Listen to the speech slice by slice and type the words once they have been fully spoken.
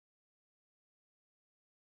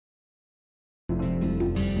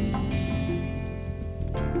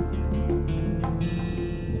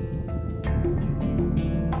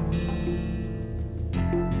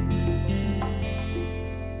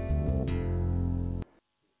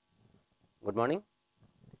Good morning.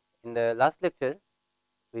 In the last lecture,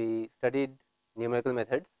 we studied numerical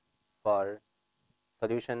methods for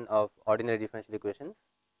solution of ordinary differential equations,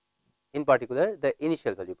 in particular the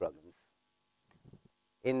initial value problems.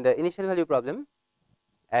 In the initial value problem,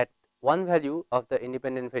 at one value of the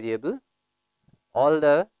independent variable, all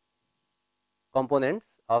the components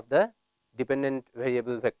of the dependent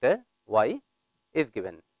variable vector y is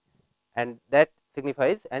given, and that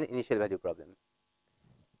signifies an initial value problem.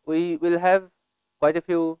 We will have quite a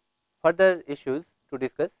few further issues to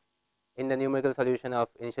discuss in the numerical solution of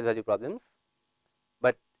initial value problems,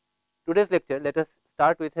 but today's lecture, let us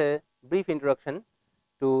start with a brief introduction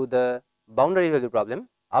to the boundary value problem,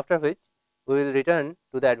 after which we will return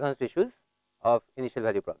to the advanced issues of initial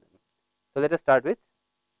value problem. So, let us start with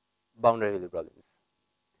boundary value problems.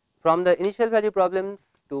 From the initial value problems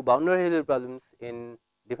to boundary value problems in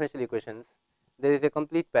differential equations, there is a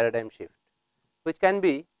complete paradigm shift, which can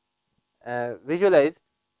be visualized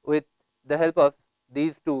with the help of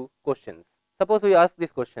these two questions. Suppose we ask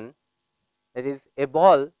this question, that is, a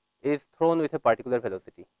ball is thrown with a particular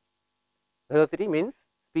velocity. Velocity means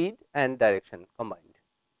speed and direction combined.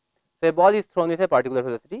 So, a ball is thrown with a particular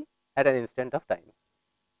velocity at an instant of time.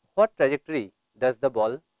 What trajectory does the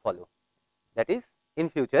ball follow? That is,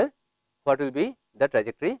 in future, what will be the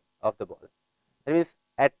trajectory of the ball? That means,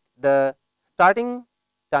 at the starting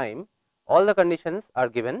time, all the conditions are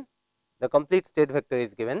given, the complete state vector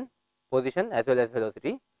is given, position as well as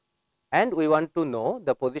velocity, and we want to know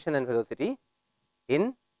the position and velocity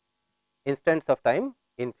in instants of time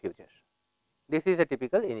in future. This is a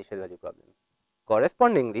typical initial value problem.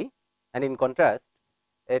 Correspondingly, and in contrast,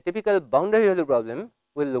 a typical boundary value problem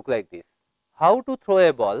will look like this. How to throw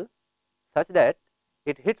a ball such that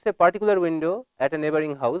it hits a particular window at a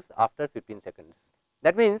neighboring house after 15 seconds.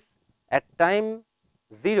 That means, at time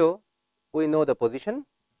 0, we know the position,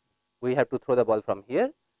 we have to throw the ball from here,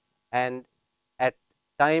 and at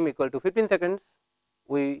time equal to 15 seconds,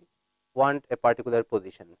 we want a particular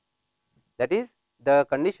position. That is, the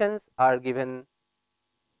conditions are given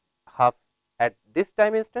half at this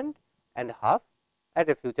time instant and half at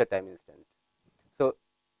a future time instant. So,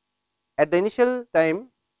 at the initial time,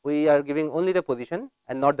 we are giving only the position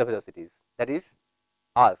and not the velocities, that is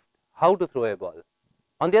asked how to throw a ball.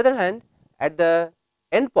 On the other hand, at the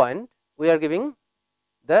end point, we are giving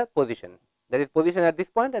the position, that is position at this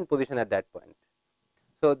point and position at that point.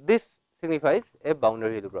 So, this signifies a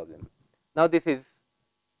boundary value problem. Now, this is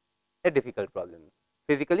a difficult problem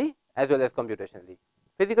physically as well as computationally.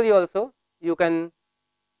 Physically also, you can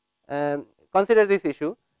consider this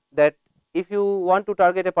issue, that if you want to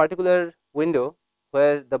target a particular window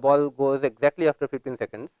where the ball goes exactly after 15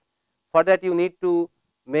 seconds, for that you need to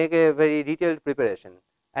make a very detailed preparation,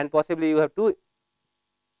 and possibly you have to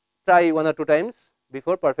try 1 or 2 times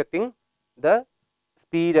before perfecting the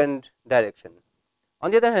speed and direction. On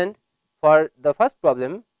the other hand, for the first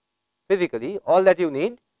problem, physically all that you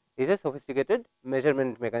need is a sophisticated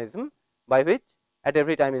measurement mechanism, by which at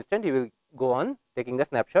every time instant you will go on taking the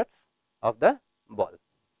snapshots of the ball.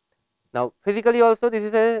 Now, physically also this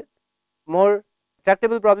is a more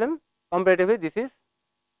tractable problem, comparatively this is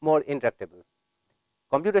more intractable.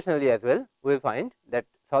 Computationally as well, we will find that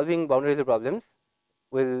solving boundary value problems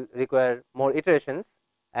will require more iterations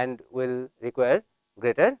and will require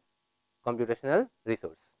greater computational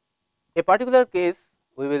resource. A particular case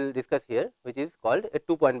we will discuss here, which is called a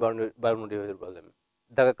 2-point boundary value problem,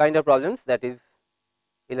 the kind of problems that is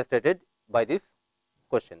illustrated by this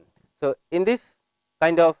question. So, in this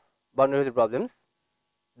kind of boundary value problems,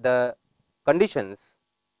 the conditions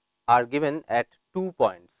are given at 2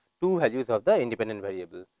 points, 2 values of the independent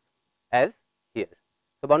variable, as here.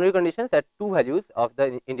 So, boundary conditions at 2 values of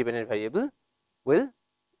the independent variable will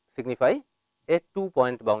signify a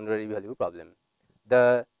 2-point boundary value problem.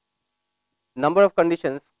 The number of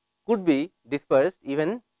conditions could be dispersed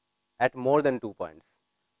even at more than 2 points.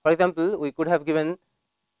 For example, we could have given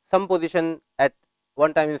some position at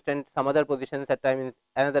one time instant, some other positions at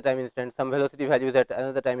another time instant, some velocity values at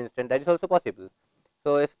another time instant, that is also possible.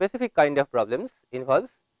 So, a specific kind of problems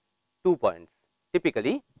involves 2 points,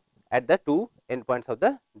 typically at the 2 endpoints of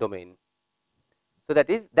the domain. So,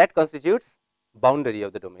 that constitutes boundary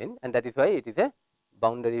of the domain, and that is why it is a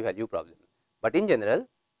boundary value problem. But in general,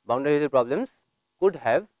 boundary value problems could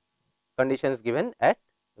have conditions given at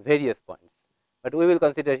various points, but we will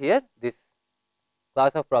consider here this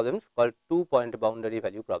class of problems called 2-point boundary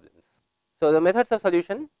value problems. So, the methods of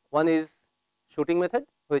solution, one is shooting method,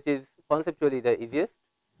 which is conceptually the easiest,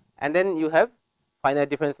 and then you have finite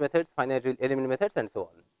difference methods, finite element methods, and so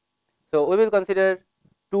on. So, we will consider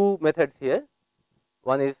 2 methods here,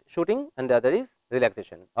 one is shooting and the other is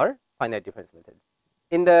relaxation or finite difference method.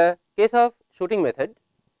 In the case of shooting method,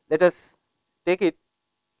 let us take it,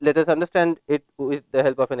 let us understand it with the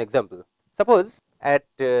help of an example. Suppose at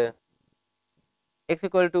x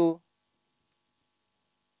equal to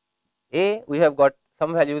a we have got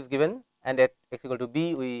some values given, and at x equal to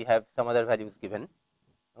b we have some other values given.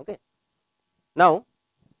 Okay. Now,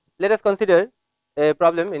 let us consider a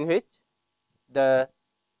problem in which the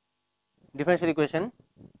differential equation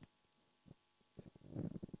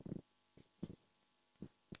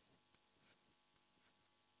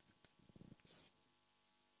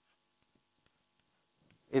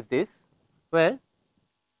is this, where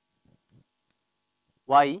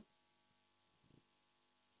y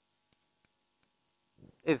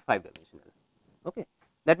is 5 dimensional. Okay.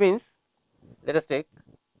 That means, let us take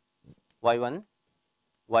y1,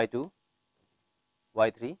 y2,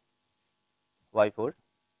 y3, y4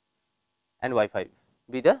 and y5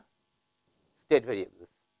 be the state variables.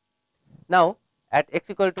 Now, at x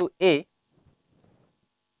equal to a,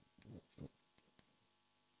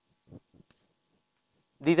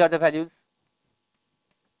 these are the values.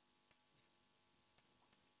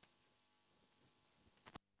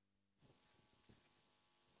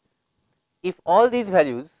 If all these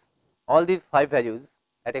values, all these 5 values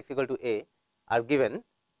at x equal to a are given,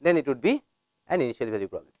 then it would be an initial value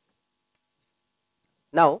problem.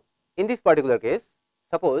 Now, in this particular case,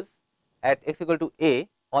 suppose at x equal to a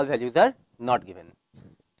all values are not given,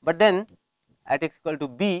 but then at x equal to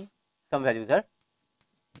b some values are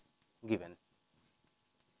given.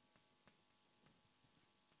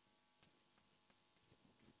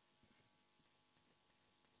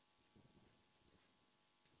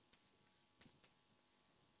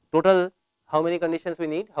 Total, how many conditions we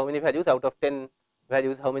need, how many values out of 10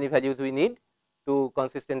 values, how many values we need to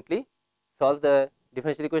consistently solve the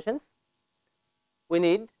differential equations? We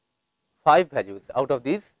need 5 values out of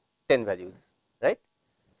these 10 values, right.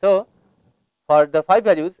 So, for the 5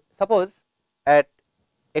 values, suppose at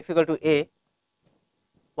x equal to a,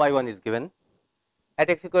 y1 is given, at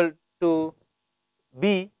x equal to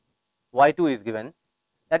b, y2 is given.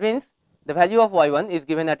 That means, the value of y1 is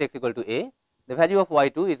given at x equal to a, the value of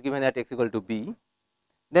y2 is given at x equal to b,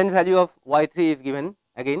 then value of y3 is given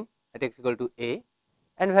again at x equal to a,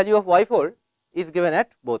 and value of y4 is given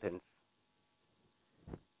at both ends,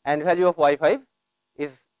 and value of y5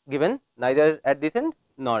 is given neither at this end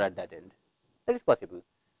nor at that end. That is possible.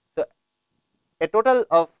 So, a total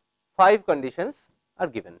of 5 conditions are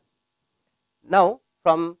given. Now,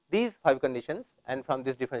 from these 5 conditions and from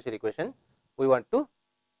this differential equation, we want to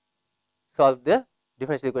solve the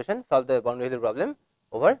differential equation, solve the boundary value problem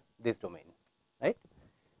over this domain, right.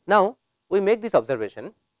 Now, we make this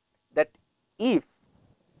observation that if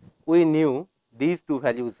we knew these 2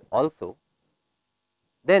 values also,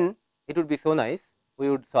 then it would be so nice we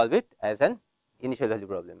would solve it as an initial value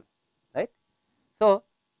problem, right. So,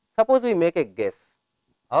 suppose we make a guess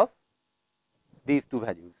of these 2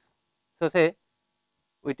 values. So, say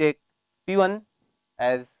we take P1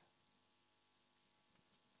 as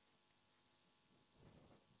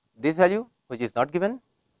this value which is not given.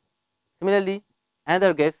 Similarly,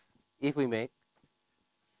 another guess if we make,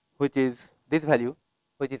 which is this value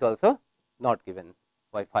which is also not given,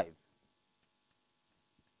 y5,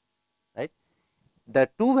 right. The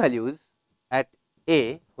 2 values at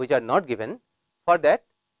a which are not given, for that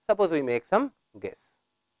suppose we make some guess.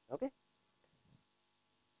 Okay.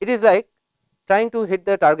 It is like trying to hit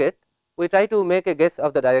the target, we try to make a guess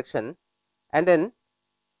of the direction and then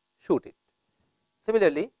shoot it.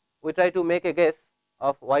 Similarly, we try to make a guess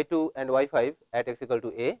of y2 and y5 at x equal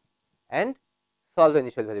to a and solve the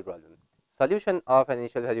initial value problem. Solution of an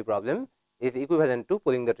initial value problem is equivalent to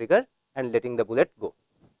pulling the trigger and letting the bullet go.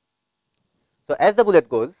 So, as the bullet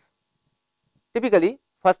goes, typically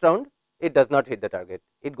first round it does not hit the target,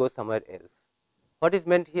 it goes somewhere else. What is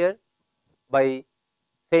meant here by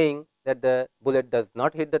saying that the bullet does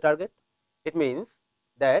not hit the target? It means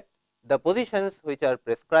that the positions which are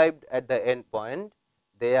prescribed at the end point,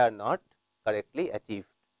 they are not correctly achieved.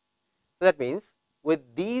 So, that means with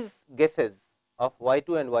these guesses of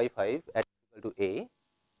y2 and y5 at equal to a,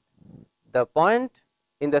 the point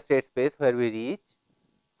in the state space where we reach,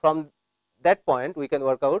 from that point we can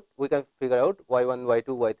work out, we can figure out y1, y2,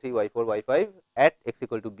 y3, y4, y5 at x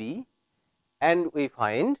equal to b, and we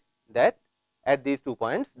find that at these 2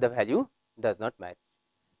 points the value does not match.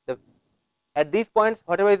 At these points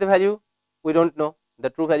whatever is the value we do not know, the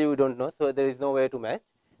true value we do not know. So, there is no way to match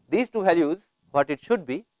these 2 values, what it should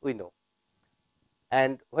be we know,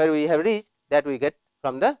 and where we have reached that we get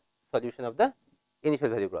from the solution of the initial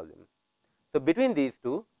value problem. So, between these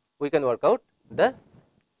 2 we can work out the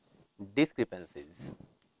discrepancies.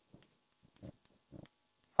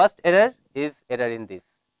 First error is error in this.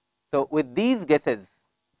 So, with these guesses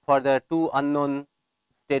for the two unknown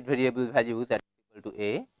state variable values that is equal to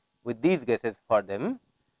A, with these guesses for them,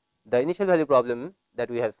 the initial value problem that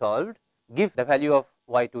we have solved gives the value of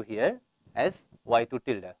y2 here as y2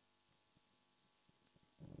 tilde,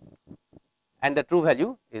 and the true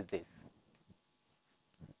value is this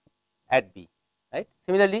at B, right.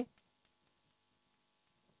 Similarly,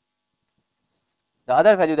 the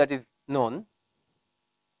other value that is known,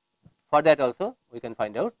 for that also we can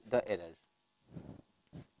find out the error.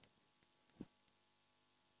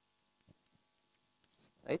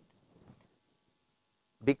 Right.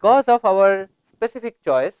 Because of our specific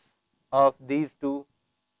choice of these two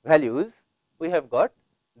values, we have got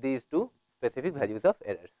these two specific values of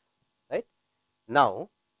errors. Right. Now,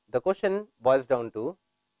 the question boils down to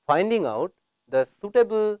finding out the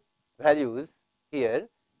suitable values here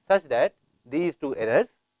such that these two errors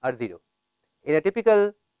are 0. In a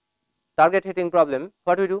typical target hitting problem,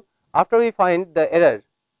 what we do? After we find the error,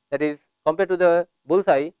 that is compared to the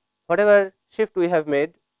bullseye, whatever shift we have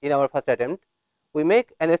made in our first attempt, we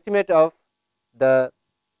make an estimate of the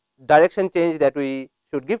direction change that we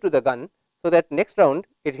should give to the gun, so that next round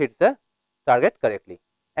it hits the target correctly.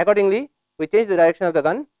 Accordingly, we change the direction of the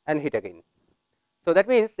gun and hit again. So, that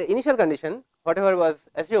means the initial condition, whatever was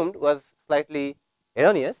assumed, was slightly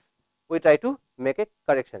erroneous. We try to make a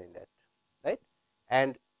correction in that, right,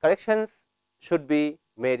 and corrections should be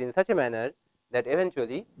made in such a manner that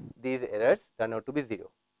eventually these errors turn out to be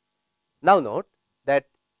 0. Now, note that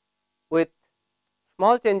with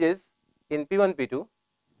small changes in P1, P2,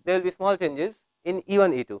 there will be small changes in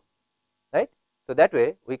E1, E2, right. So, that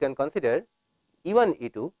way we can consider E1,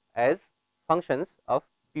 E2 as functions of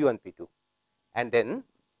P1, P2, and then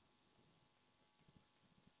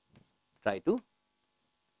try to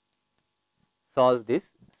solve this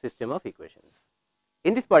system of equations.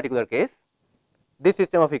 In this particular case, this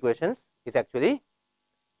system of equations is actually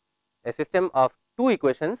a system of two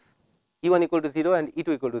equations, E1 equal to 0 and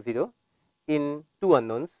E2 equal to 0 in two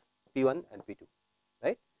unknowns P1 and P2,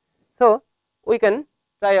 right. So, we can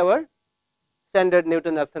try our standard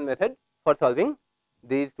Newton-Raphson method for solving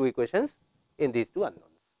these two equations in these two unknowns,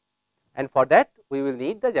 and for that we will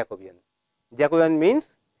need the Jacobian. Jacobian means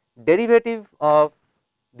derivative of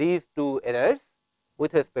these two errors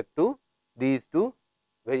with respect to these two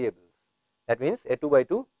variables. That means a 2 by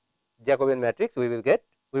 2 Jacobian matrix we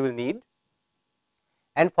will need,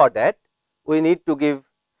 and for that we need to give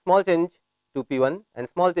small change to P1 and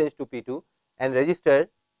small change to P2 and register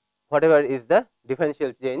whatever is the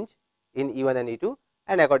differential change in E1 and E2,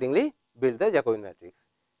 and accordingly build the Jacobian matrix.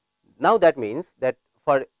 Now, that means that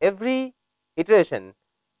for every iteration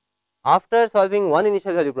after solving one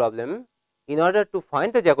initial value problem, in order to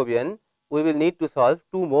find the Jacobian, we will need to solve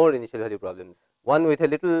two more initial value problems, one with a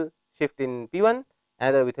little shift in P1,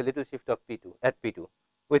 another with a little shift of P2 at P2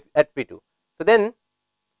 at P2. So, then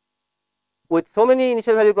with so many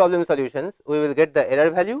initial value problem solutions, we will get the error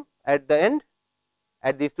value at the end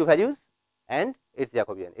at these two values and its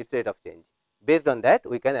Jacobian, its rate of change. Based on that,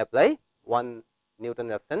 we can apply one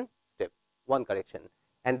Newton-Raphson step, one correction,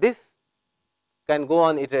 and this can go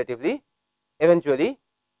on iteratively, eventually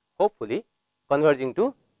hopefully converging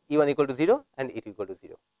to E1 equal to 0 and E2 equal to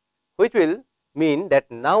 0, which will mean that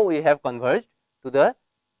now we have converged to the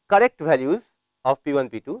correct values of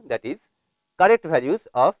P1, P2, that is correct values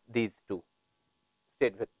of these two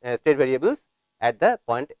state variables at the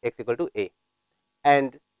point x equal to a,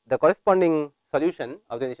 and the corresponding solution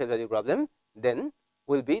of the initial value problem then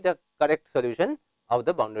will be the correct solution of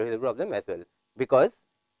the boundary value problem as well, because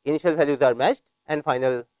initial values are matched and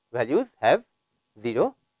final values have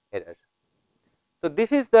 0 error. So,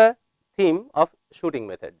 this is the theme of shooting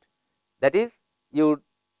method, that is you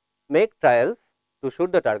make trials to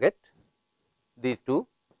shoot the target, these two,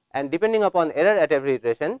 and depending upon error at every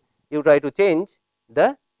iteration you try to change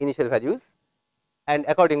the initial values and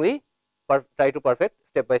accordingly try to perfect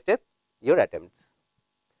step by step your attempts.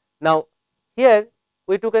 Now, here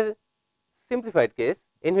we took a simplified case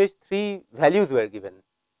in which 3 values were given.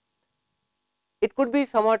 It could be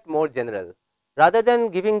somewhat more general, rather than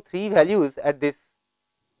giving 3 values at this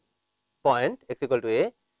point x equal to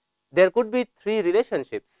a, there could be 3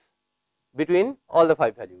 relationships between all the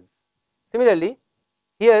 5 values. Similarly,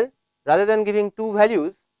 here rather than giving 2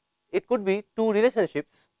 values, it could be 2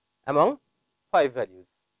 relationships among 5 values.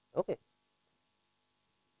 Okay.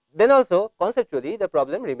 Then also conceptually the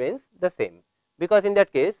problem remains the same, because in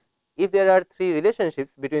that case if there are 3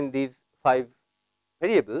 relationships between these 5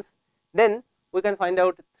 variables, then we can find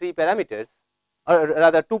out 3 parameters, or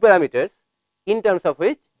rather 2 parameters, in terms of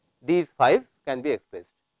which these 5 can be expressed.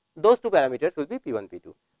 Those two parameters will be P1,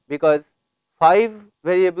 P2, because 5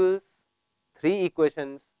 variables, 3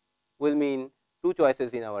 equations will mean 2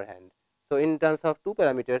 choices in our hand. So, in terms of 2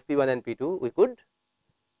 parameters P1 and P2, we could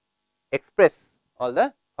express all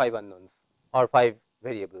the 5 unknowns or 5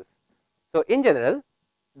 variables. So, in general,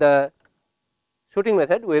 the shooting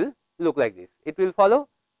method will look like this. It will follow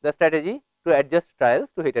the strategy to adjust trials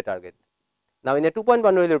to hit a target. Now, in a 2-point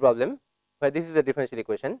boundary value problem, where this is a differential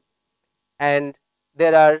equation and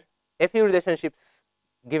there are a few relationships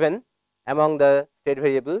given among the state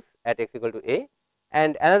variables at x equal to a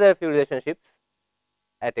and another few relationships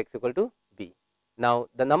at x equal to b. Now,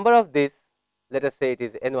 the number of this, let us say it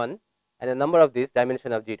is n1 and the number of this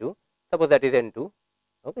dimension of G2, suppose that is n2,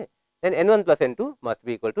 okay. Then n1 plus n2 must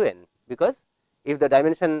be equal to n, because if the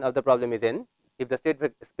dimension of the problem is n, if the state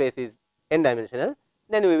space is n dimensional,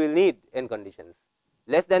 then we will need n conditions.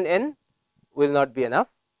 Less than n will not be enough,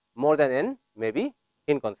 more than n may be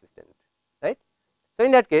inconsistent, right. So,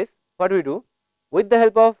 in that case, what we do? With the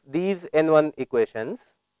help of these n1 equations,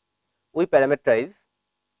 we parameterize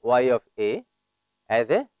y of a as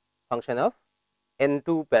a function of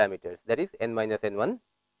n2 parameters, that is n minus n1,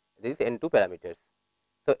 this is n2 parameters.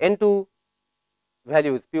 So, n2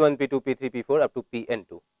 values p1, p2, p3, p4 up to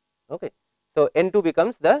pn2. Okay. So, n2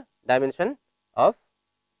 becomes the dimension of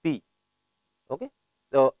p. Okay.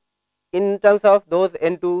 So, in terms of those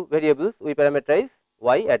n2 variables, we parameterize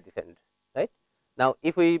y at this end, right. Now,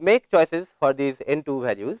 if we make choices for these n2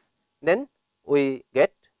 values, then we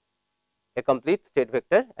get a complete state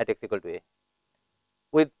vector at x equal to a.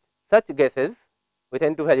 With such guesses, with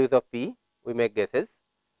n2 values of p, we make guesses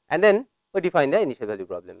and then we define the initial value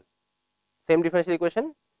problem. Same differential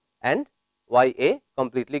equation and y a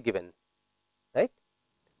completely given, right,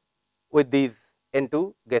 with these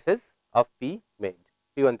n2 guesses of p made,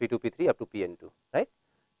 p1, p2, p3 up to pn2, right.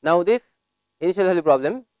 Now, this initial value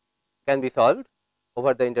problem can be solved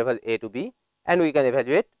over the interval a to b and we can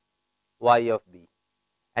evaluate y of b,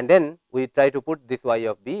 and then we try to put this y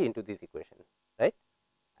of b into this equation, right,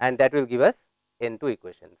 and that will give us n2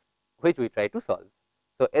 equations which we try to solve.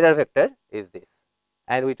 So, error vector is this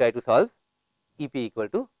and we try to solve EP equal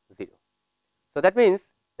to 0. So, that means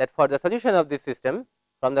that for the solution of this system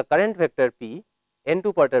from the current vector p,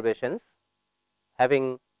 n2 perturbations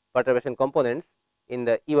having perturbation components in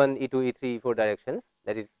the E1, E2, E3, E4 directions,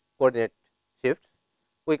 that is coordinate shifts,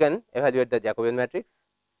 we can evaluate the Jacobian matrix.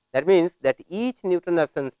 That means that each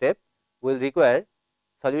Newton-Raphson step will require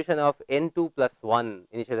solution of n2 plus 1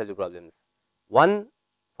 initial value problems, one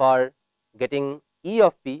for getting E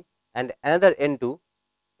of p and another n2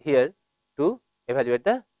 here to evaluate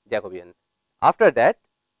the Jacobian. After that,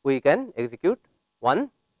 we can execute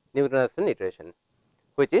one Newton-Raphson iteration,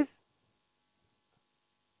 which is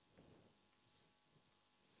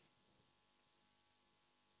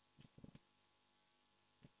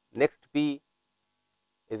next p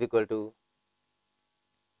is equal to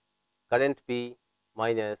current p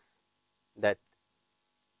minus that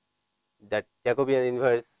Jacobian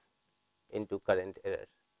inverse into current error,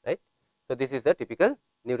 right. So, this is the typical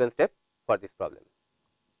Newton step for this problem.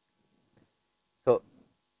 So,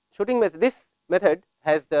 shooting method, this method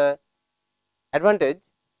has the advantage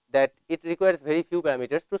that it requires very few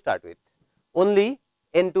parameters to start with, only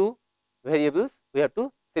n2 variables we have to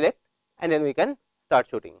select and then we can start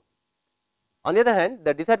shooting. On the other hand,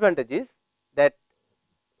 the disadvantage is that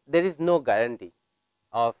there is no guarantee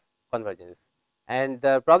of convergence and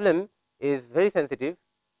the problem is very sensitive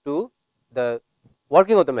to the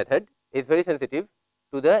working of the method is very sensitive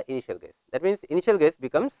to the initial guess. That means, initial guess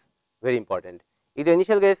becomes very important. If the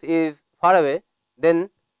initial guess is far away, then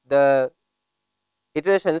the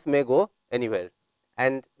iterations may go anywhere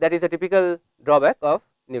and that is a typical drawback of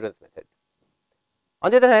Newton's method.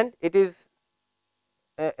 On the other hand, it is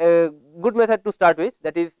a good method to start with,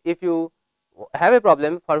 that is, if you have a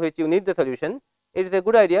problem for which you need the solution, it is a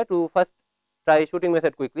good idea to first try shooting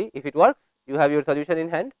method quickly. If it works, you have your solution in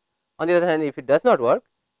hand. On the other hand, if it does not work,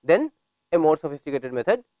 then a more sophisticated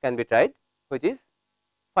method can be tried, which is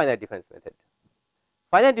finite difference method.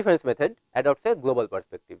 Finite difference method adopts a global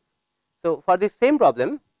perspective. So, for this same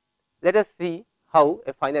problem, let us see how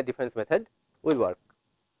a finite difference method will work.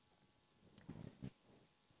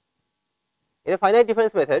 In a finite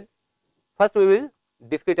difference method, first we will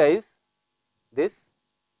discretize this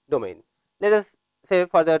domain. Let us say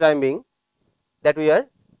for the time being that we are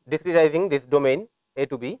discretizing this domain a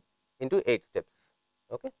to b into 8 steps.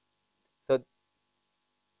 Okay. So,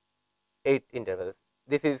 8 intervals.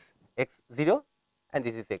 This is x0 and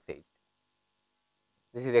this is x8.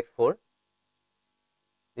 This is x4,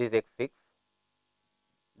 this is x6,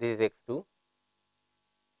 this is x2,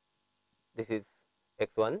 this is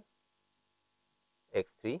x1,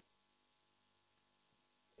 x3,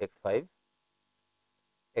 x5,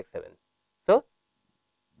 x7. So,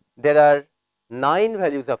 there are 9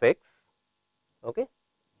 values of x, okay.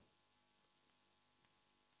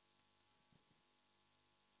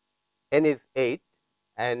 N is 8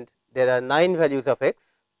 and there are 9 values of x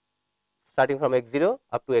starting from x0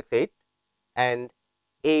 up to x8 and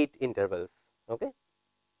 8 intervals, okay.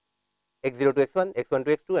 x0 to x1, x1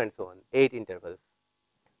 to x2 and so on, 8 intervals.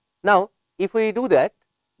 Now, if we do that,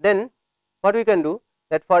 then what we can do,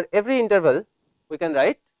 that for every interval we can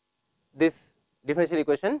write this differential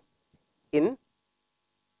equation in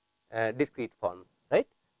discrete form, right.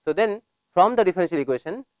 So, then from the differential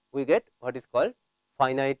equation we get what is called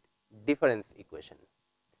finite difference equation.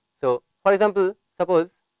 So, for example, suppose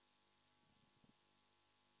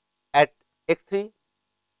at x3,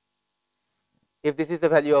 if this is the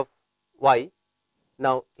value of y,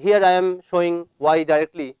 now here I am showing y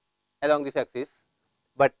directly along this axis,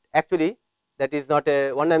 but actually that is not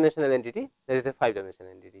a one dimensional entity, there is a 5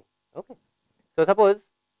 dimensional entity, okay. So, suppose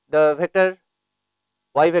the vector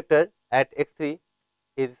y vector at x3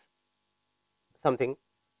 is something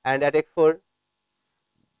and at x4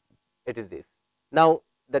 it is this. Now,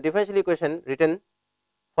 the differential equation written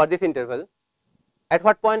for this interval, at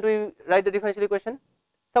what point we write the differential equation?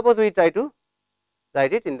 Suppose we try to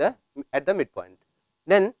write it in the at the midpoint,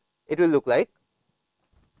 then it will look like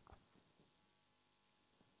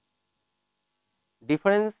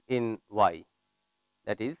difference in y,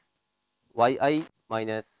 that is yi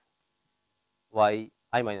minus yi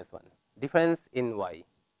minus 1, difference in y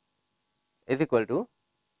is equal to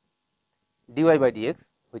dy by dx,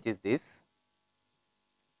 which is this,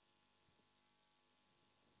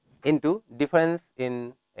 into difference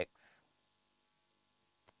in x.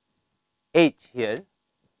 H here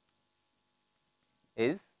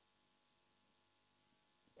is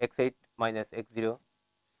x8 minus x0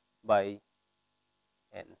 by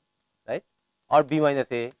n, right, or b minus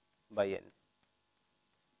a by n,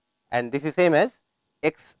 and this is same as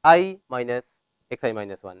xi minus xi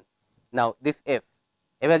minus 1. Now, this f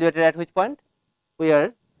evaluated at which point? We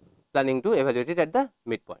are planning to evaluate it at the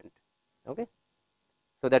midpoint, okay.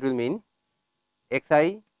 So, that will mean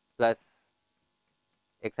xi plus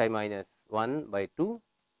xi minus 1 by 2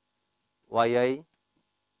 yi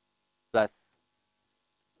plus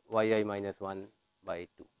yi minus 1 by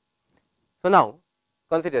 2. So, now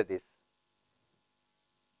consider this.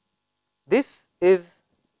 This is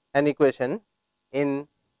an equation in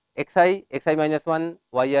xi minus 1,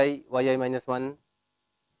 yi minus 1,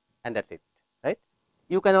 and that is it, right.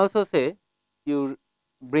 You can also say you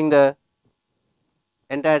bring the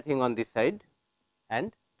entire thing on this side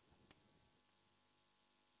and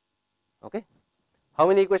okay. How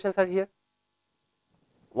many equations are here?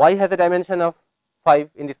 Y has a dimension of 5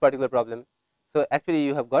 in this particular problem. So, actually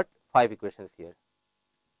you have got 5 equations here.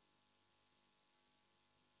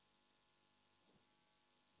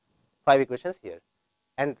 Five equations here,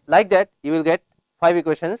 and like that you will get 5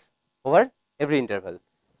 equations over every interval.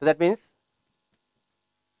 So, that means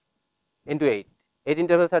into 8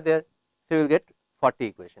 intervals are there. So, you will get 40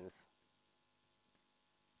 equations.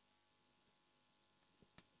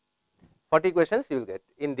 40 equations you will get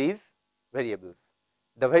in these variables.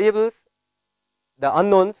 The variables, the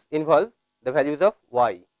unknowns involve the values of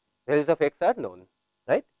y, values of x are known,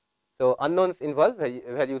 right. So, unknowns involve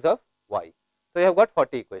values of y. So, you have got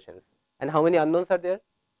 40 equations, and how many unknowns are there?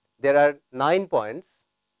 There are 9 points,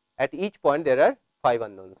 at each point there are 5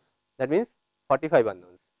 unknowns, that means 45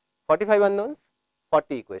 unknowns, 45 unknowns,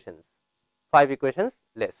 40 equations, 5 equations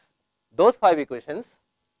less. Those 5 equations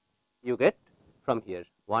you get from here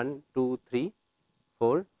 1, 2, 3,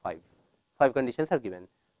 4, 5, 5 conditions are given.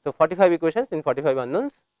 So, 45 equations in 45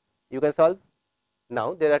 unknowns you can solve.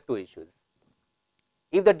 Now, there are 2 issues.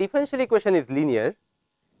 If the differential equation is linear,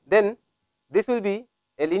 then this will be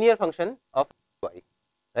a linear function of y,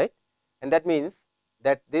 right, and that means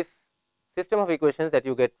that this system of equations that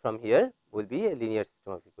you get from here will be a linear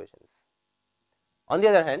system of equations. On the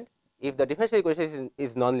other hand, if the differential equation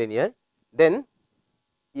is non-linear, then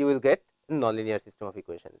you will get a non-linear system of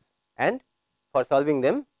equations, and for solving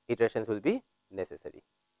them iterations will be necessary.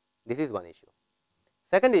 This is one issue.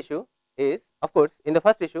 Second issue is, of course, in the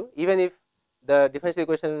first issue, even if the differential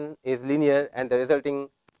equation is linear and the resulting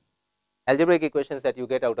algebraic equations that you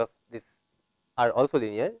get out of this are also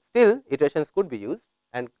linear, still iterations could be used,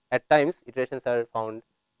 and at times iterations are found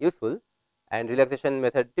useful, and relaxation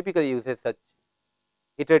method typically uses such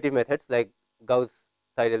iterative methods like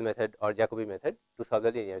Gauss-Seidel method or Jacobi method to solve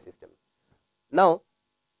the linear system. Now,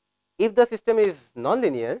 if the system is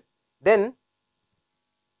non-linear, then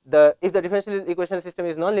if the differential equation system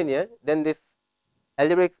is nonlinear, then this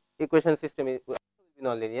algebraic equation system will be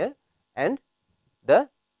nonlinear, and the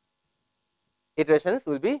iterations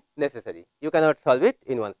will be necessary. You cannot solve it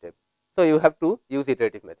in one step. So, you have to use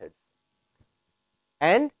iterative methods,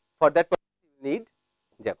 and for that purpose you need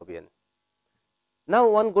Jacobian. Now,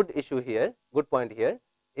 one good point here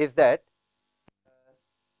is that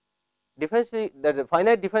the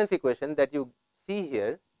finite difference equation that you see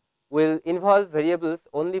here will involve variables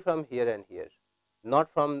only from here and here,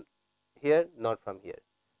 not from here, not from here.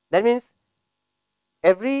 That means,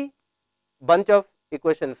 every bunch of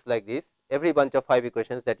equations like this, every bunch of 5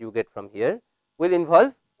 equations that you get from here will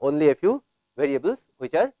involve only a few variables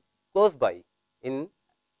which are close by in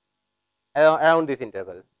around this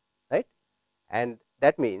interval, right. And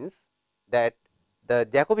that means that the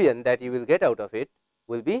Jacobian that you will get out of it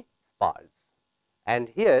will be sparse, and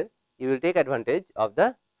here you will take advantage of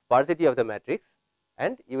the sparsity of the matrix,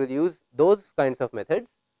 and you will use those kinds of methods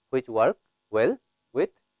which work well with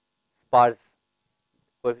sparse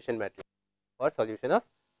coefficient matrix for solution of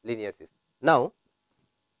linear system. Now,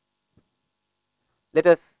 let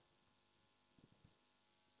us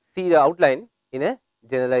see the outline in a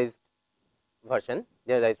generalized version,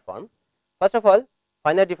 generalized form. First of all,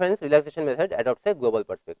 finite difference relaxation method adopts a global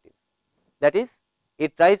perspective. That is,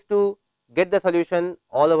 it tries to get the solution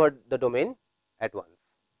all over the domain at once.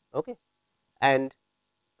 Okay. And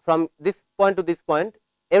from this point to this point,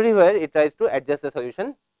 everywhere it tries to adjust the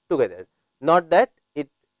solution together. Not that it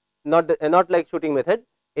not like shooting method,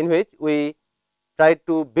 in which we try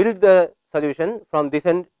to build the solution from this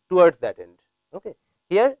end towards that end. Okay.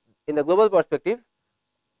 Here in the global perspective,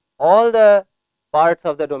 all the parts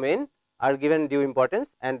of the domain are given due importance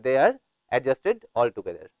and they are adjusted all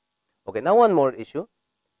together. Okay. Now, one more issue.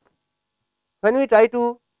 When we try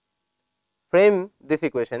to frame this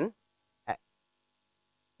equation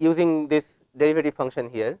using this derivative function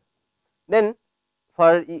here, then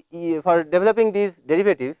for developing these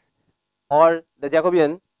derivatives or the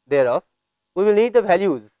Jacobian thereof, we will need the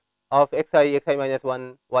values of xi, xi minus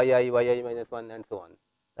 1, yi, yi minus 1, and so on,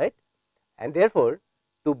 right. And therefore,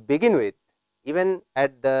 to begin with, even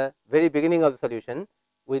at the very beginning of the solution,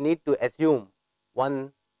 we need to assume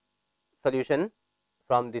one solution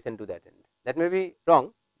from this end to that end. That may be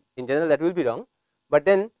wrong, in general that will be wrong, but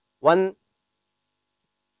then one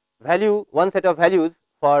set of values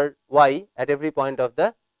for y at every point of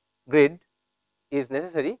the grid is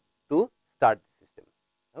necessary to start the system,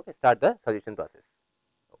 okay, start the solution process.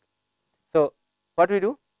 Okay. So, what we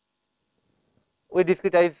do? We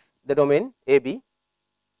discretize the domain A B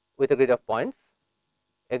with a grid of points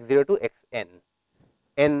x0 to xn.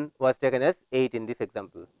 N was taken as 8 in this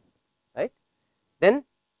example, right. Then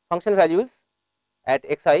function values at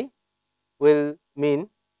xi will mean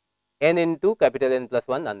n into capital N plus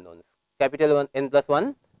 1 unknowns, capital N plus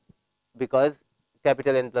 1 because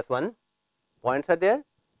capital N plus 1 points are there,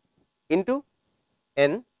 into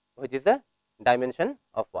n, which is the dimension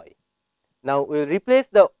of y. Now, we will replace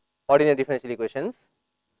the ordinary differential equations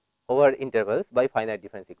over intervals by finite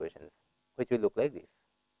difference equations, which will look like this,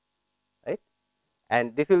 right.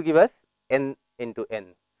 And this will give us n into n,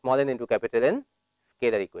 small n into capital N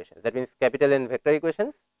scalar equations. That means, capital N vector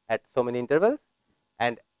equations at so many intervals,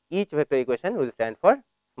 and each vector equation will stand for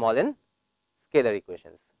small n scalar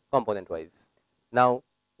equations component wise. Now,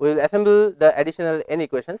 we will assemble the additional n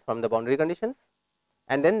equations from the boundary conditions,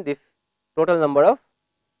 and then this total number of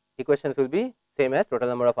equations will be same as total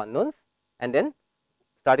number of unknowns, and then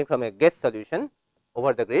starting from a guess solution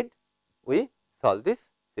over the grid, we solve this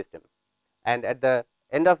system, and at the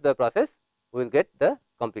end of the process we will get the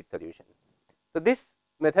complete solution. So, this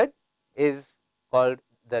method is called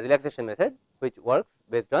the relaxation method, which works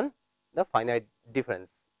based on the finite difference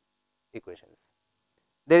equations.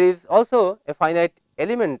 There is also a finite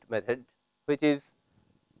element method, which is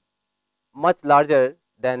much larger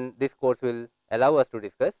than this course will allow us to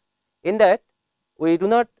discuss. In that, we do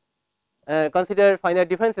not consider finite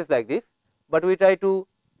differences like this, but we try to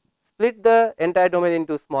split the entire domain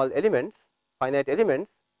into small elements, finite elements,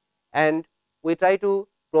 and we try to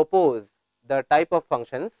propose the type of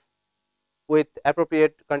functions with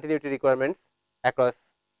appropriate continuity requirements across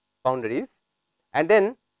boundaries, and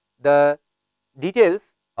then the details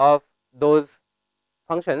of those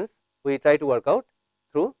functions we try to work out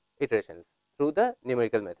through iterations, through the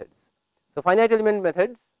numerical methods. So, finite element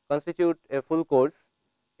methods constitute a full course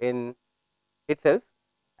in itself,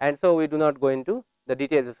 and so we do not go into the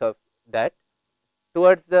details of that.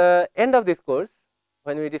 Towards the end of this course,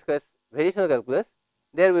 when we discuss variational calculus,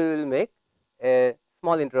 there we will make a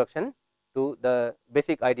small introduction to the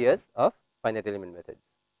basic ideas of finite element methods.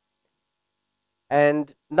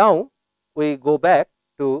 And now we go back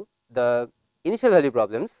to the initial value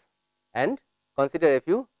problems and consider a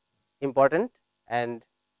few important and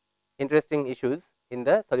interesting issues in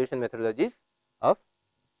the solution methodologies of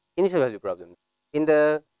initial value problems. In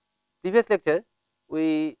the previous lecture,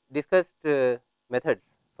 we discussed methods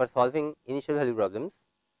for solving initial value problems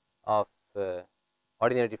of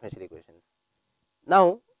ordinary differential equations.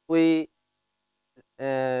 Now, we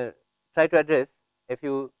try to address a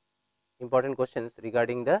few important questions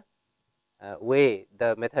regarding the way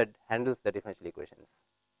the method handles the differential equations.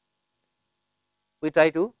 We try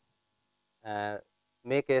to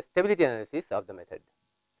make a stability analysis of the method.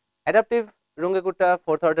 Adaptive Runge-Kutta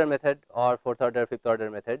fourth order method or fourth order, fifth order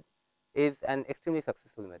method is an extremely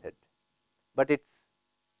successful method, but its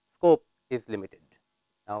scope is limited.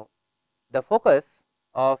 Now, the focus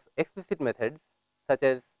of explicit methods such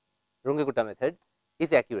as Runge-Kutta method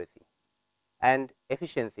is accuracy and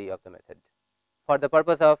efficiency of the method. For the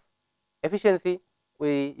purpose of efficiency,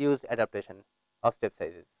 we use adaptation of step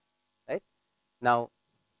sizes, right. Now,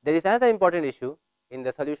 there is another important issue in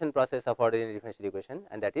the solution process of ordinary differential equation,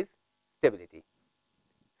 and that is stability.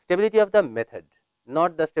 Stability of the method,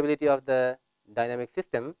 not the stability of the dynamic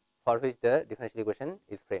system for which the differential equation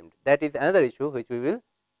is framed. That is another issue which we will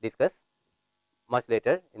discuss much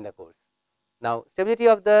later in the course. Now, stability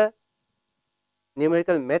of the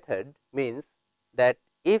numerical method means that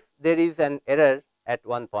if there is an error at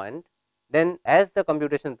one point, then as the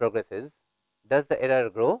computation progresses, does the error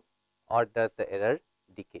grow or does the error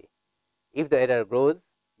decay? If the error grows,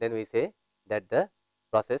 then we say that the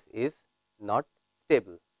process is not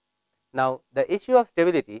stable. Now, the issue of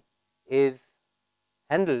stability is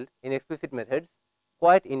handled in explicit methods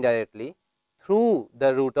quite indirectly through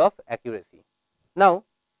the route of accuracy. Now,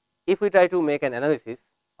 if we try to make an analysis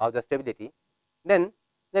of the stability, then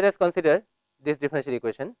let us consider this differential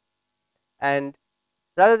equation, and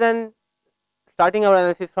rather than starting our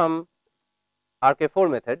analysis from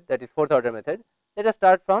RK4 method, that is fourth order method, let us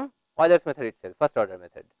start from Euler's method itself, first order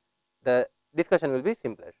method. The discussion will be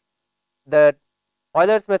simpler. The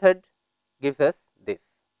Euler's method gives us this.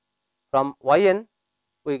 From yn,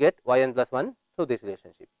 we get yn plus 1 through this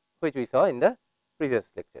relationship, which we saw in the previous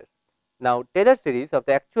lecture. Now, Taylor series of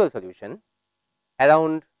the actual solution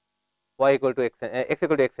around y equal to xn, x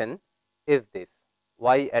equal to xn is this: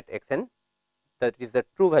 y at xn, that is the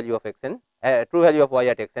true value of xn, true value of y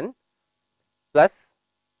at xn, plus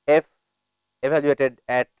f evaluated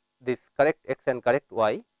at this correct x and correct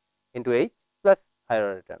y into h plus higher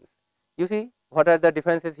order terms. You see what are the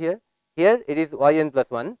differences here? Here it is yn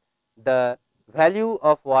plus 1, the value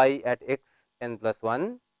of y at x n plus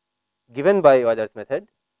 1 given by Euler's method.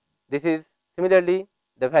 This is similarly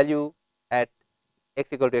the value at x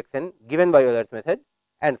equal to xn given by Euler's method,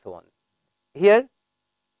 and so on. Here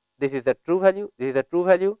this is the true value, this is the true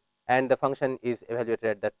value, and the function is evaluated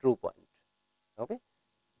at the true point, okay,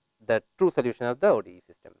 the true solution of the ODE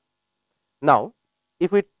system. Now,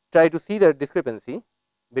 if we try to see the discrepancy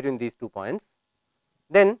between these 2 points,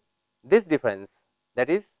 then this difference, that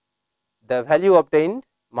is the value obtained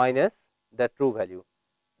minus the true value,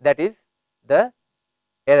 that is the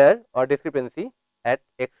error or discrepancy at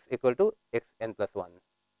x equal to x n plus 1,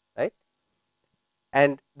 right,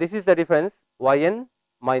 and this is the difference yn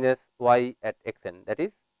minus y at x n, that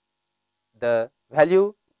is the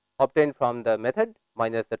value obtained from the method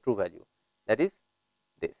minus the true value, that is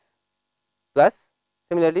this, plus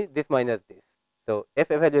similarly this minus this. So,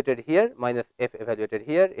 f evaluated here minus f evaluated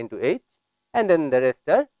here into h, and then the rest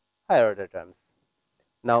are higher order terms.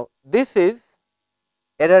 Now, this is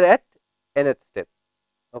error at nth step,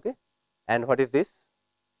 okay, and what is this?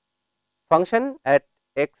 Function at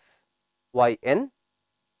x y n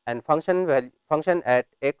and function at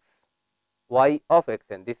x y of x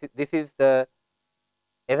n. This is the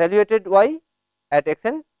evaluated y at x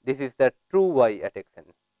n, this is the true y at x n.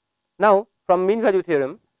 Now, from mean value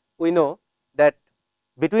theorem, we know that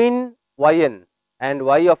between y n and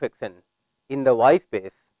y of x n in the y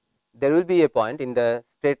space, there will be a point in the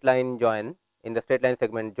straight line join, in the straight line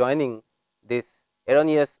segment joining this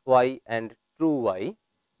erroneous y and true y.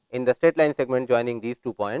 In the straight line segment joining these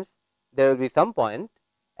 2 points, there will be some point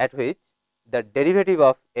at which the derivative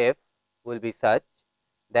of f will be such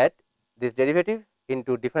that this derivative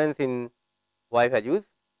into difference in y values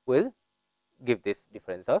will give this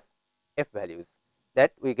difference of f values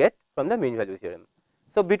that we get from the mean value theorem.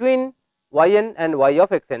 So, between y n and y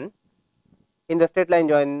of x n in the straight line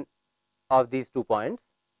join of these 2 points,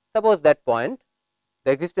 suppose that point,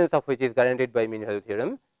 the existence of which is guaranteed by mean value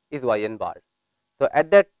theorem, is y n bar. So,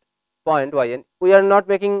 at that point y n, we are not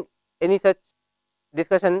making any such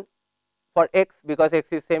discussion for x, because x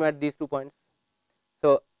is same at these 2 points.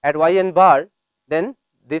 at yn bar, then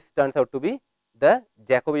this turns out to be the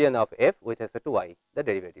Jacobian of f with respect to y, the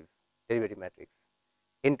derivative matrix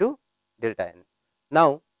into delta n.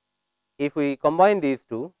 Now, if we combine these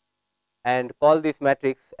two and call this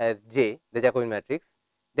matrix as J, the Jacobian matrix,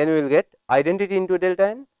 then we will get identity into delta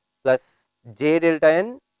n plus J delta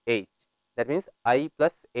n H, that means I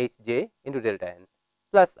plus H j into delta n,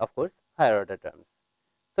 plus of course higher order terms.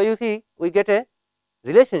 So, you see we get a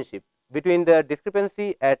relationship between the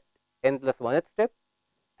discrepancy at n plus 1th step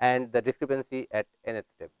and the discrepancy at nth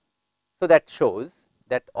step. So, that shows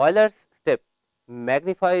that Euler's step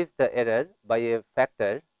magnifies the error by a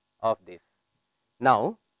factor of this.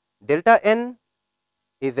 Now, delta n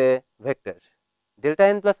is a vector, delta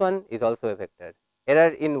n plus 1 is also a vector, error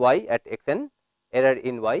in y at x n, error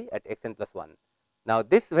in y at x n plus 1. Now,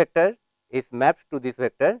 this vector is mapped to this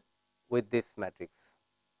vector with this matrix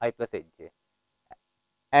I plus h j,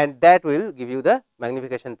 and that will give you the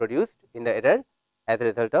magnification produced in the error as a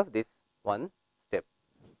result of this one step.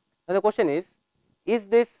 Now, the question is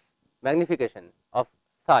this magnification of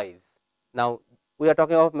size? Now, we are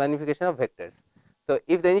talking about magnification of vectors. So,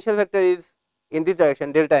 if the initial vector is in this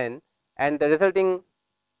direction delta n and the resulting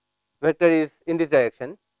vector is in this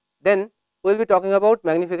direction, then we will be talking about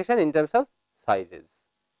magnification in terms of sizes.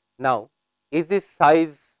 Now, is this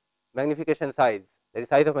size magnification size, that is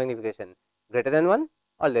size of magnification, greater than 1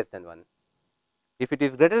 or less than 1? If it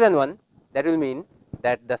is greater than 1, that will mean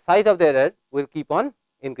that the size of the error will keep on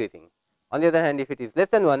increasing. On the other hand, if it is less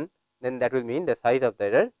than 1, then that will mean the size of the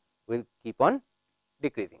error will keep on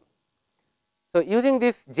decreasing. So, using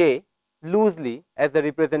this J loosely as the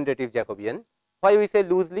representative Jacobian. Why we say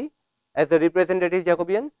loosely as the representative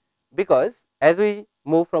Jacobian? Because as we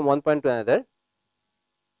move from one point to another,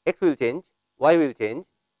 x will change, y will change,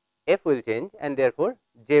 f will change, and therefore,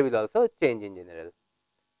 J will also change in general.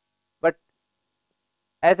 But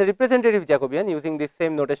as a representative Jacobian, using this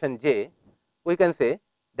same notation J, we can say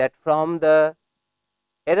that from the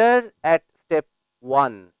error at step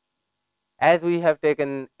 1, as we have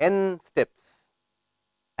taken n steps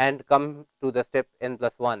and come to the step n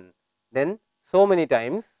plus 1, then so many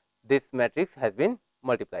times this matrix has been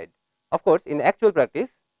multiplied. Of course, in actual practice,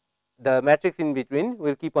 the matrix in between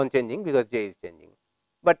will keep on changing because J is changing,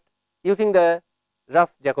 but using the rough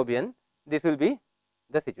Jacobian, this will be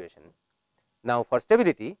the situation. Now, for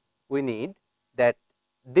stability, we need that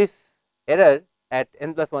this error at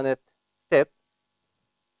n plus 1th step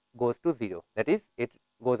goes to 0, that is, it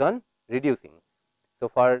goes on reducing. So,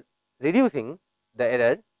 for reducing the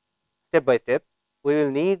error step by step, we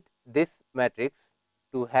will need this matrix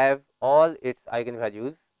to have all its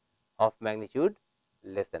eigenvalues of magnitude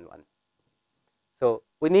less than 1. So,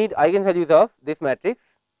 we need eigenvalues of this matrix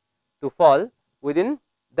to fall within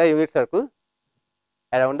the unit circle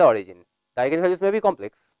around the origin. The eigenvalues may be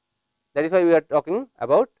complex, that is why we are talking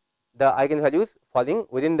about the eigenvalues falling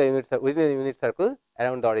within the unit circle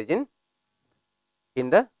around the origin in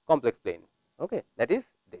the complex plane. Okay, that is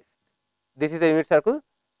this. This is the unit circle,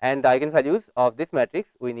 and the eigenvalues of this matrix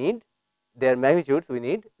we need their magnitudes we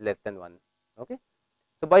need less than 1. Okay.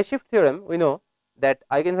 So, by shift theorem we know that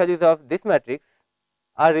eigenvalues of this matrix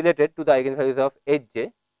are related to the eigenvalues of h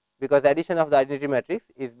j, because addition of the identity matrix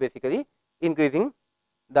is basically increasing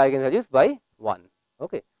the eigenvalues by 1.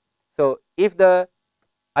 Okay. So, if the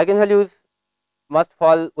eigenvalues must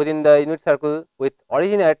fall within the unit circle with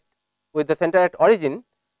the center at origin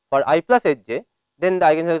for I plus h j, then the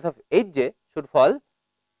eigenvalues of h j should fall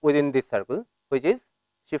within this circle, which is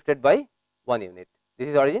shifted by 1 unit. This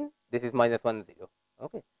is origin, this is minus 1 0.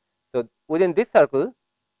 Okay. So, within this circle,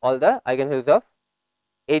 all the eigenvalues of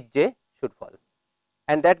h j should fall,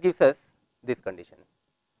 and that gives us this condition: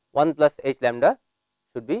 1 plus h lambda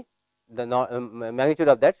should be the magnitude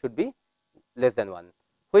of that should be less than 1,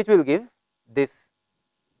 which will give this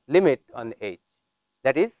limit on h.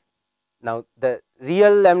 That is, now the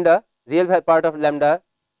real part of lambda,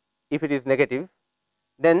 if it is negative,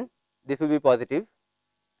 then this will be positive,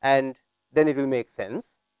 and then it will make sense,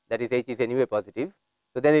 that is h is anyway positive.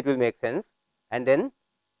 So, then it will make sense, and then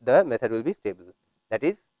the method will be stable, that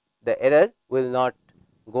is, the error will not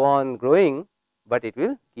go on growing, but it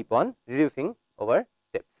will keep on reducing over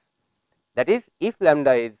steps. That is, if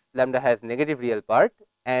lambda has negative real part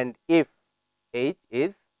and if h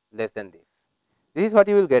is less than this. This is what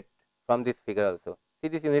you will get from this figure also. See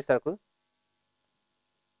this unit circle.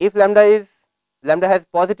 If lambda has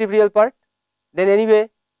positive real part, then anyway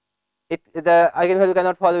the eigenvalue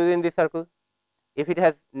cannot fall within this circle. If it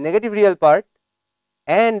has negative real part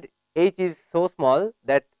and h is so small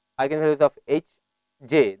that eigenvalues of h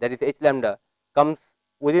j, that is h lambda, comes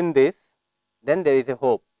within this, then there is a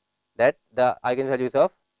hope that the eigenvalues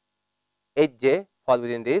of hj fall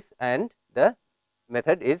within this and the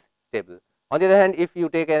method is stable. On the other hand, if you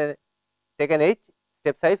take an h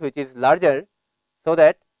step size which is larger, so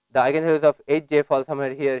that the eigenvalues of hj fall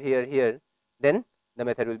somewhere here, then the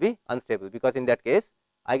method will be unstable, because in that case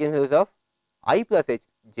eigenvalues of I plus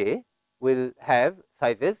hj will have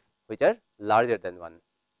sizes which are larger than 1.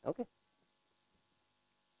 Okay.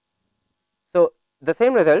 So, the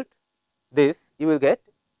same result this you will get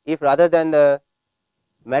if rather than the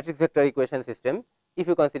matrix vector equation system, if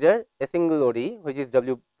you consider a single ODE which is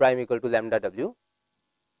w prime equal to lambda w,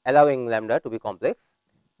 allowing lambda to be complex.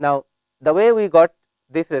 Now, the way we got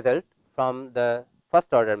this result from the first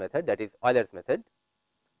order method, that is Euler's method,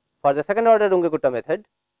 for the second order Runge-Kutta method,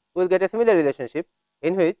 we will get a similar relationship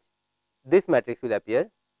in which this matrix will appear,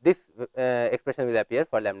 this expression will appear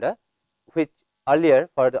for lambda, which earlier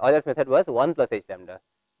for the Euler's method was 1 plus h lambda.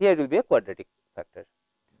 Here it will be a quadratic factor.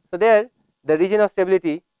 So, there the region of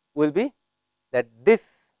stability will be that this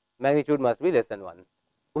magnitude must be less than 1,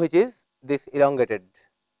 which is this elongated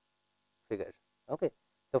figure. Okay.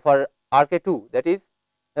 So, for RK2, that is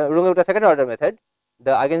Runge-Kutta second order method,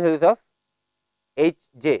 the eigenvalues of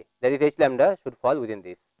hj, that is h lambda, should fall within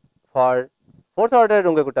this. For fourth order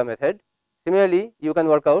Runge-Kutta method, similarly you can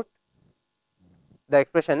work out the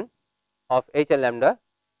expression of h and lambda,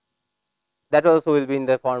 that also will be in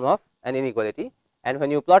the form of an inequality, and when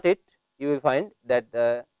you plot it, you will find that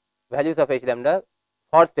the values of h lambda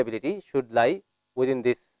for stability should lie within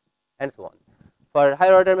this, and so on. For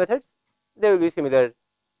higher order methods, there will be similar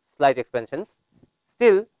slight expansions.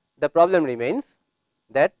 Still, the problem remains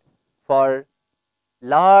that for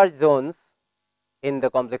large zones in the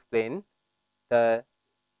complex plane, the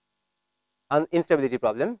instability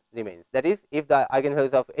problem remains. That is, if the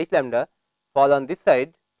eigenvalues of h lambda fall on this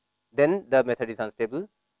side, then the method is unstable.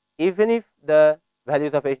 Even if the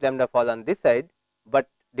values of h lambda fall on this side, but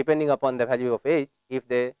depending upon the value of h, if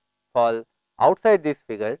they fall outside this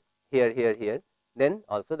figure here, then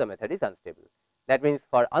also the method is unstable. That means,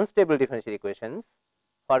 for unstable differential equations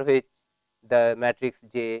for which the matrix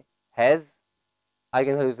J has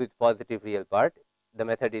eigenvalues with positive real part, the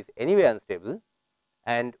method is anyway unstable,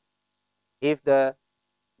 and if the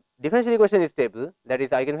differential equation is stable, that is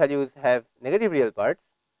eigenvalues have negative real parts,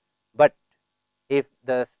 but if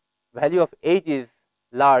the value of h is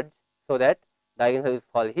large, so that the eigenvalues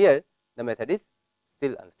fall here, the method is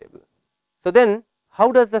still unstable. So, then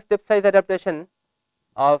how does the step size adaptation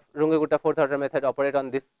of Runge-Kutta fourth order method operate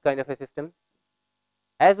on this kind of a system?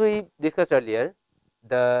 As we discussed earlier,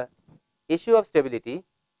 the issue of stability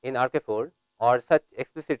in RK4 or such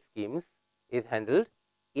explicit schemes is handled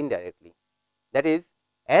indirectly. That is,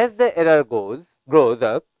 as the error grows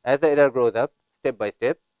up step by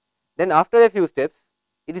step, then after a few steps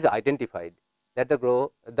it is identified that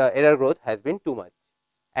the error growth has been too much,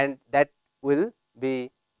 and that will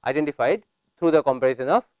be identified through the comparison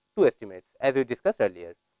of two estimates, as we discussed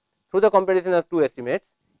earlier. Through the comparison of two estimates,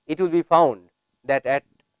 it will be found that at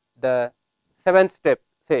the 7th step,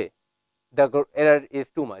 say, the error is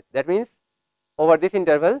too much. That means, over this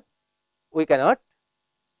interval we cannot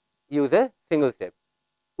use a single step,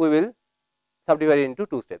 we will subdivide it into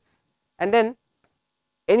two steps, and then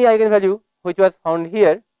any eigenvalue which was found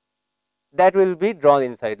here, that will be drawn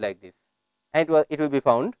inside like this, and it will be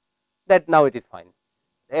found that now it is fine.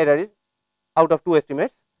 The error is out of two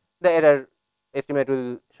estimates, the error estimate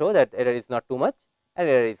will show that error is not too much and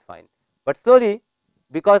error is fine. But slowly,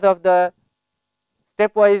 because of the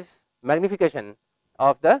stepwise magnification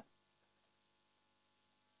of the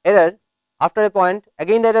error, after a point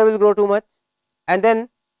again the error will grow too much, and then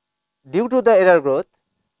due to the error growth,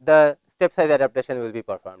 the step size adaptation will be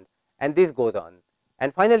performed, and this goes on,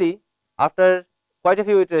 and finally after quite a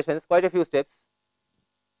few iterations, quite a few steps,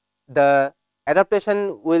 the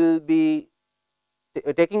adaptation will be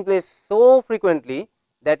taking place so frequently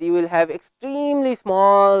that you will have extremely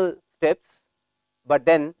small steps, but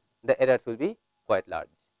then the errors will be quite large.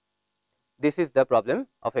 This is the problem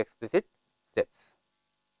of explicit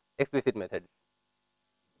methods.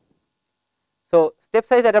 So, step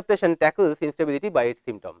size adaptation tackles instability by its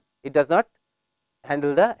symptom. It does not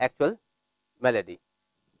handle the actual malady.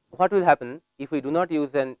 What will happen if we do not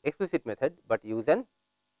use an explicit method, but use an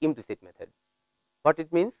implicit method? What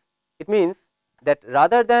it means? It means that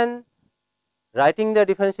rather than writing the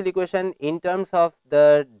differential equation in terms of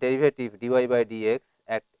the derivative dy by dx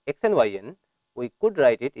at x n y n, we could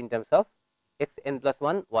write it in terms of x n plus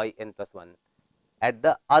 1 y n plus 1 at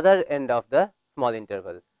the other end of the small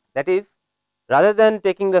interval. That is, rather than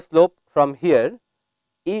taking the slope from here,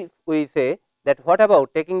 if we say that what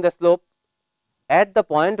about taking the slope at the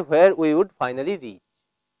point where we would finally reach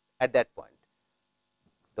at that point.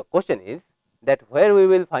 So, question is that where we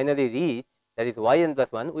will finally reach, that is yn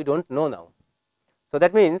plus 1, we do not know now. So,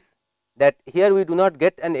 that means that here we do not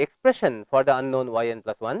get an expression for the unknown yn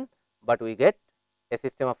plus 1, but we get a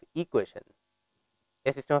system of equations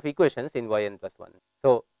in yn plus 1.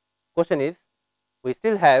 So, question is we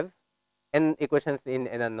still have n equations in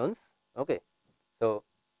n unknowns. Okay. So,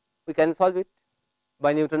 we can solve it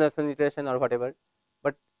by Newton-Raphson iteration or whatever,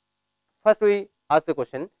 but first we ask the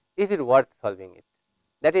question, is it worth solving it?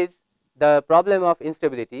 That is, the problem of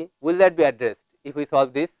instability, will that be addressed if we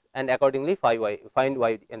solve this and accordingly find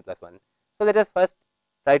yn plus 1. So, let us first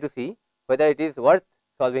try to see whether it is worth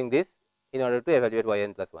solving this in order to evaluate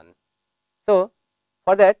yn plus 1. So,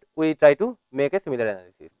 for that we try to make a similar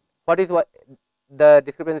analysis. What is the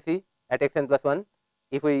discrepancy at xn plus 1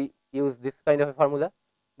 if we use this kind of a formula?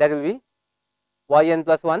 That will be yn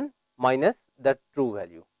plus 1 minus the true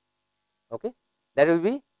value. Okay. That will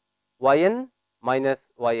be yn minus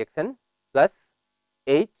yxn plus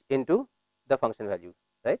h into the function value,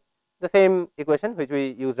 right, the same equation which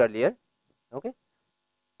we used earlier. Okay.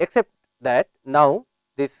 Except that now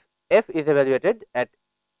this f is evaluated at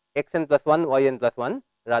xn plus 1 yn plus 1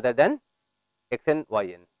 rather than xn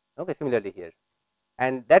yn. Okay. Similarly here,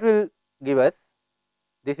 and that will give us,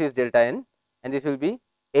 this is delta n and this will be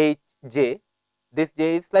h j. This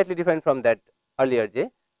j is slightly different from that earlier j,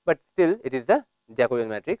 but still it is the Jacobian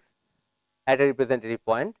matrix at a representative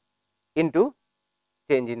point into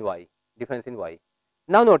change in y, difference in y.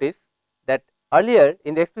 Now, notice that earlier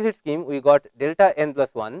in the explicit scheme we got delta n plus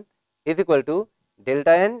 1 is equal to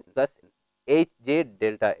delta n plus h j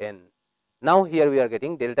delta n. Now, here we are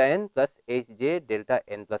getting delta n plus h j delta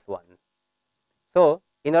n plus 1. So,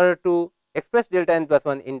 in order to express delta n plus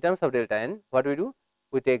 1 in terms of delta n, what we do?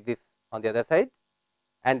 We take this on the other side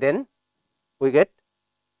and then we get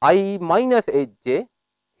I minus h j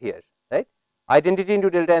here, right, identity into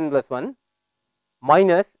delta n plus 1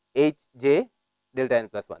 minus h j delta n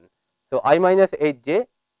plus 1. So, I minus h j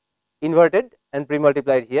inverted and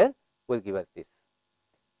pre-multiplied here will give us this.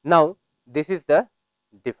 Now, this is the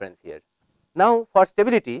difference here. Now, for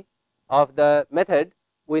stability of the method,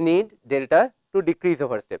 we need delta to decrease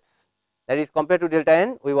over steps. That is, compared to delta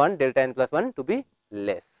n, we want delta n plus 1 to be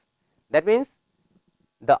less. That means,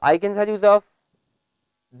 the eigenvalues of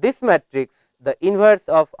this matrix, the inverse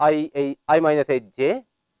of I minus h j,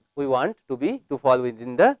 we want to fall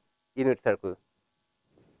within the unit circle.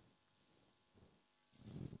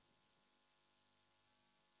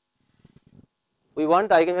 We want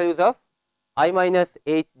the eigenvalues of I minus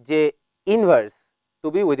h j inverse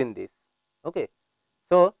to be within this. Okay.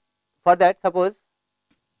 So, for that, suppose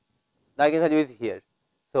the eigenvalue is here.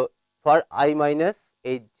 So, for I minus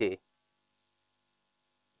h j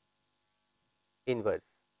inverse,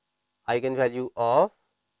 eigenvalue of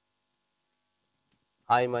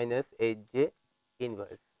I minus h j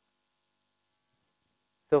inverse.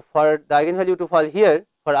 So, for the eigenvalue to fall here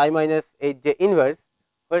for I minus h j inverse,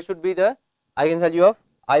 where should be the eigenvalue of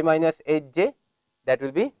I minus h j? That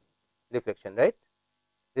will be reflection, right?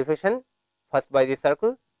 Reflection first by this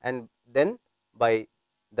circle and then by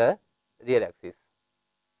the real axis.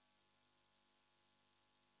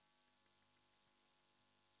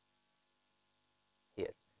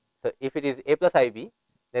 Here. So, if it is a plus I b,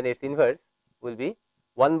 then its inverse will be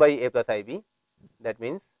 1 by a plus I b, that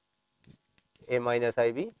means a minus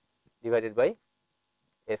I b divided by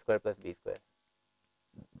a square plus b square.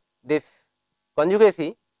 This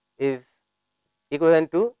conjugacy is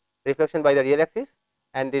equivalent to reflection by the real axis,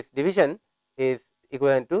 and this division is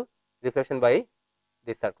equivalent to reflection by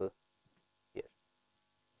this circle here.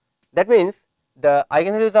 That means, the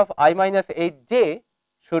eigenvalues of I minus h j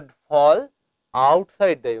should fall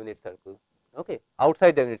outside the unit circle, okay,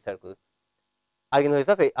 outside the unit circle, eigenvalues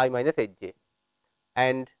of I minus h j,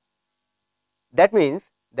 and that means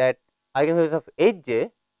that eigenvalues of h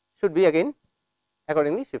j should be again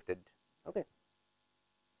accordingly shifted. Okay.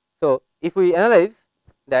 So, if we analyze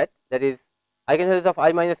that, that is, eigenvalues of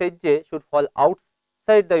I minus h j should fall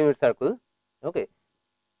outside the unit circle, okay,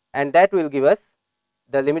 and that will give us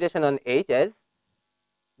the limitation on h as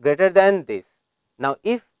greater than this. Now,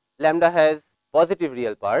 if lambda has positive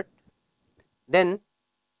real part, then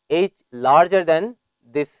h larger than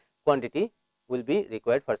this quantity will be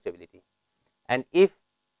required for stability, and if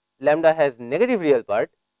lambda has negative real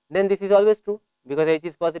part, then this is always true because h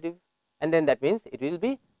is positive, and then that means it will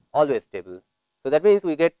be always stable. So, that means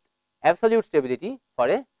we get absolute stability for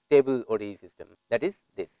a stable ODE system, that is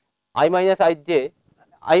this. I minus h j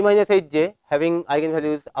having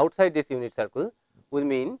eigenvalues outside this unit circle will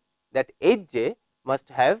mean that h j must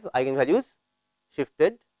have eigenvalues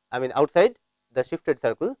shifted, I mean outside the shifted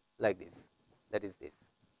circle like this, that is this.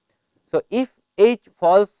 So, if H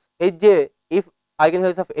falls Hj, if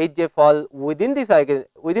eigenvalues of Hj fall within this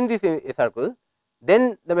circle,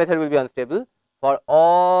 then the method will be unstable. For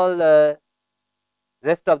all the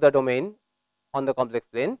rest of the domain on the complex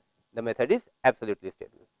plane, the method is absolutely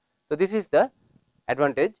stable. So, this is the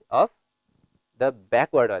advantage of the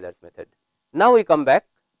backward Euler's method. Now, we come back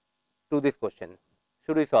to this question,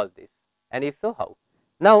 should we solve this, and if so, how?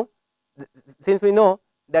 Now, since we know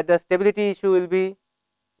that the stability issue will be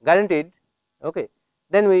guaranteed, okay,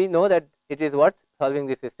 then we know that it is worth solving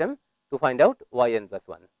this system to find out yn plus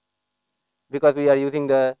 1, because we are using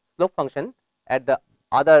the slope function at the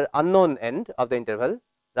other unknown end of the interval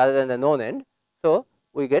rather than the known end. So,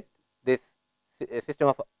 we get this system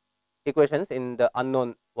of equations in the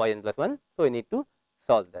unknown yn plus 1. So, we need to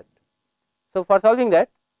solve that. So, for solving that,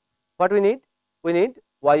 what we need? We need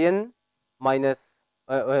yn minus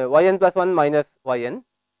yn plus 1 minus yn,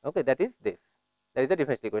 okay, that is this. That is the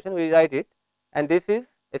differential equation. We write it, and this is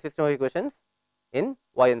a system of equations in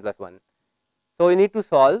yn plus 1. So, we need to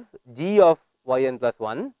solve g of yn plus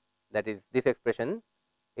 1, that is this expression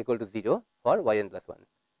equal to 0 for yn plus 1.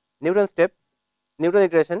 Newton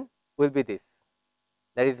iteration will be this,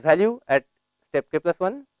 that is value at step k plus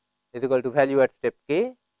 1 is equal to value at step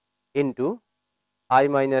k into I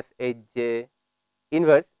minus hj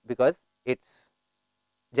inverse, because its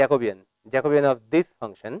Jacobian of this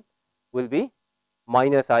function will be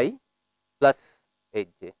minus I plus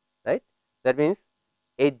hj, right. That means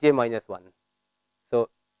hj minus 1. So,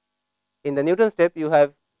 in the Newton step you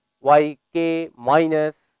have yk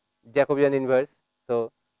minus Jacobian inverse.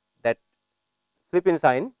 So, that flip in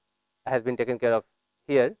sign has been taken care of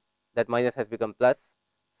here, that minus has become plus.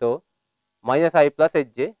 So, minus I plus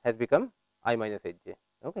hj has become I minus hj,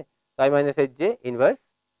 okay. So, I minus hj inverse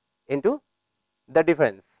into the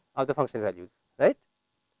difference of the function values, right.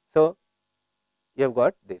 So, you have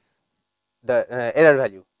got this, the error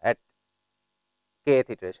value at kth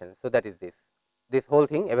iteration. So, that is this whole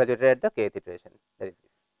thing evaluated at the kth iteration, that is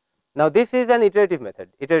this. Now, this is an iterative method,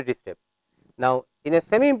 iterative step. Now, in a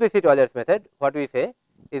semi implicit Euler's method, what we say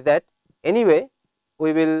is that anyway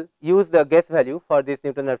we will use the guess value for this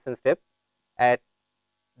Newton-Raphson step at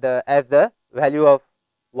the as the value of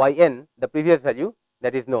yn, the previous value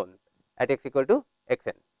that is known at x equal to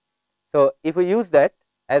xn. So, if we use that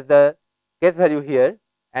as the guess value here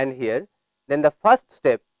and here, then the first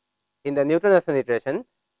step in the Newton-Raphson iteration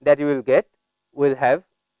that you will get will have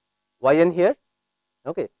yn here,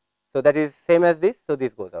 okay. So, that is same as this. So,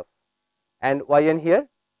 this goes off, and yn here.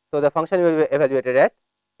 So, the function will be evaluated at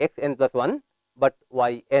xn plus 1, but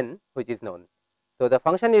yn which is known. So, the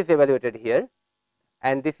function is evaluated here,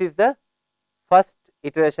 and this is the first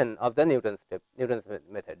iteration of the Newton's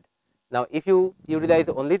method. Now, if you utilize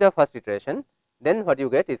only the first iteration, then what you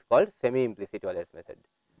get is called semi implicit Euler's method.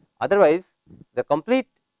 Otherwise, the complete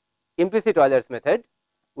implicit Euler's method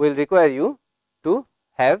will require you to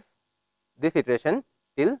have this iteration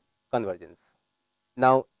till convergence.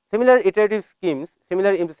 Now, similar iterative schemes,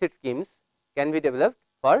 similar implicit schemes can be developed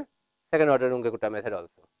for second order Runge-Kutta method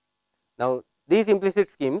also. Now, these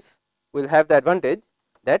implicit schemes will have the advantage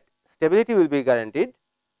that stability will be guaranteed,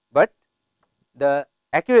 but the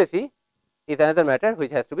accuracy is another matter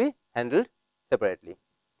which has to be handled separately.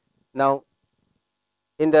 Now,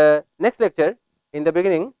 in the next lecture, in the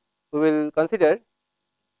beginning, we will consider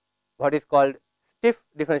what is called stiff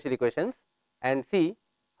differential equations and see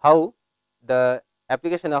how the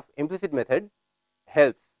application of implicit method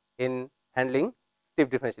helps in handling stiff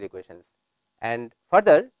differential equations. And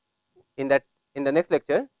further, in the next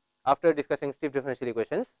lecture, after discussing stiff differential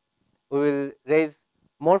equations, we will raise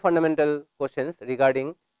more fundamental questions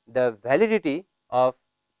regarding the validity of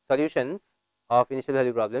solutions of initial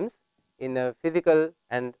value problems in a physical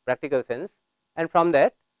and practical sense, and from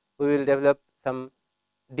that we will develop some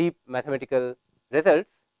deep mathematical results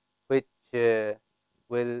which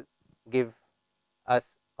will give us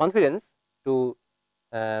confidence to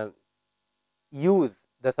use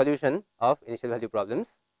the solution of initial value problems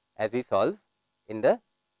as we solve in the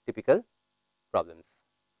typical problems.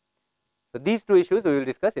 So, these two issues we will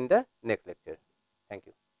discuss in the next lecture. Thank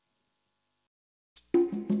you.